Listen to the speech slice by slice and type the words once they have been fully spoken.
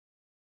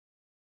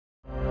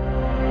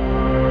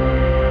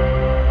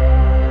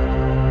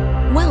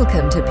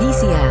Welcome to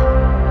PCL.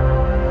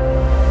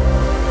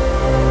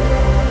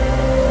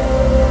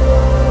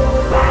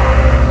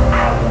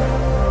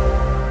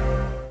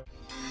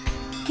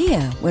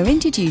 Here, we're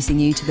introducing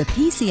you to the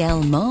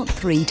PCL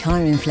MK3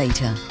 tyre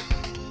inflator.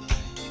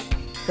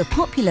 The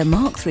popular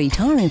MK3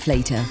 tyre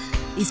inflator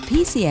is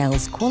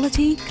PCL's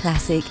quality,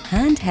 classic,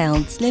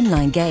 handheld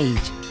slimline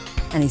gauge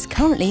and is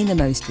currently the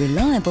most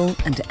reliable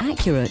and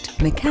accurate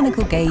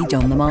mechanical gauge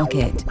on the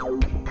market.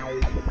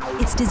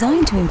 It's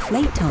designed to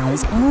inflate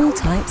tyres on all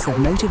types of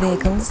motor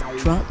vehicles,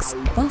 trucks,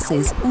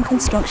 buses and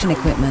construction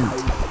equipment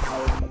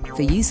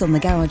for use on the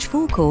garage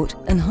forecourt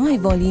and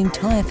high-volume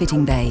tyre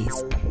fitting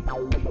bays.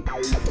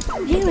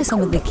 Here are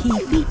some of the key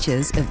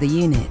features of the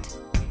unit.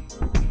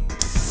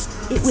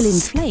 It will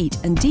inflate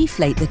and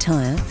deflate the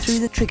tyre through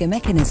the trigger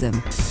mechanism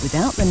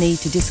without the need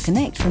to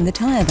disconnect from the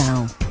tyre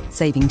valve,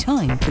 saving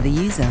time for the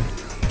user.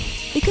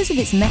 Because of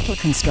its metal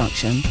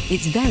construction,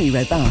 it's very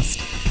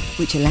robust,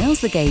 which allows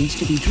the gauge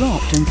to be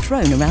dropped and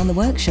thrown around the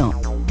workshop.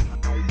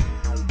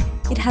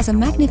 It has a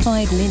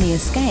magnified linear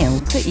scale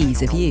for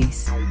ease of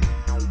use.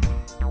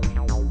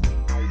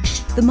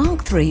 The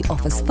MK3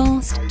 offers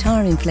fast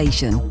tyre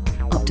inflation,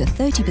 up to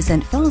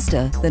 30%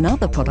 faster than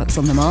other products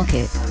on the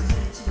market.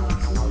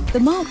 The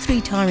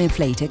MK3 tyre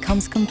inflator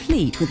comes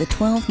complete with a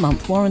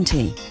 12-month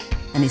warranty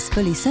and is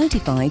fully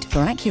certified for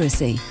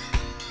accuracy.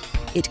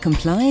 It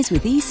complies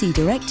with EC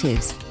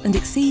directives and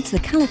exceeds the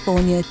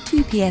California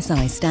 2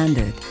 psi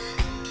standard.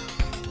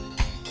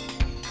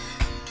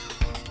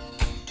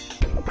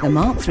 The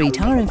MK3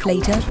 tyre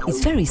inflator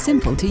is very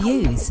simple to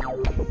use.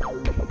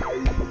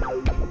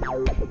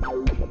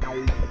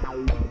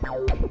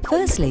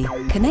 Firstly,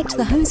 connect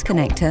the hose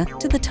connector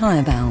to the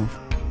tyre valve.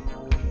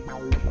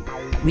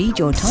 Read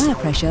your tyre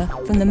pressure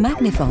from the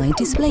magnified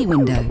display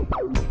window.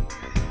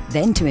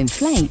 Then to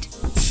inflate,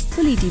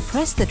 fully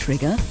depress the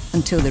trigger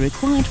until the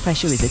required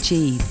pressure is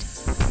achieved.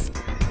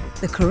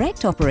 The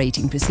correct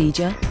operating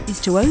procedure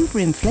is to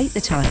overinflate the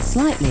tyre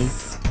slightly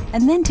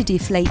and then to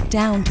deflate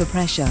down to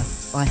pressure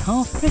by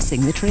half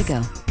pressing the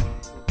trigger.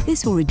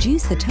 This will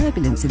reduce the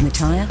turbulence in the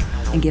tyre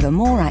and give a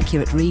more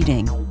accurate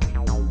reading.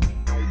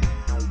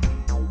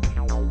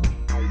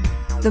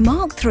 The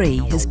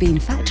MK3 has been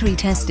factory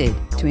tested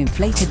to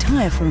inflate a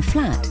tyre from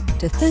flat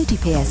to 30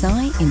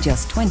 psi in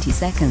just 20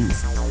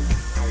 seconds.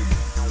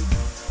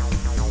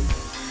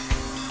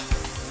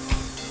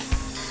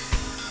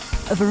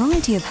 A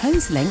variety of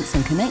hose lengths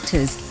and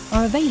connectors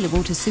are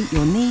available to suit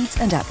your needs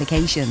and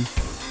application.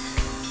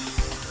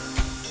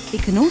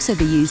 It can also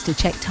be used to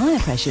check tyre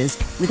pressures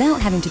without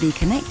having to be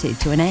connected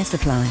to an air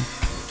supply.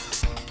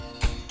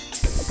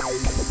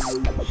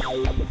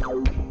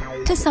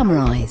 To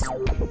summarise,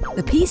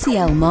 the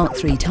PCL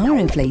MK3 tyre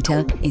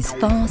inflator is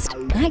fast,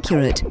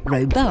 accurate,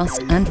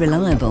 robust and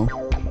reliable,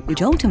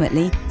 which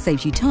ultimately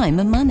saves you time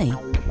and money.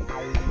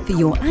 For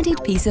your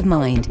added peace of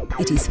mind,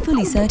 it is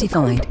fully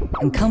certified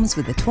and comes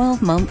with a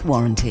 12-month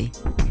warranty.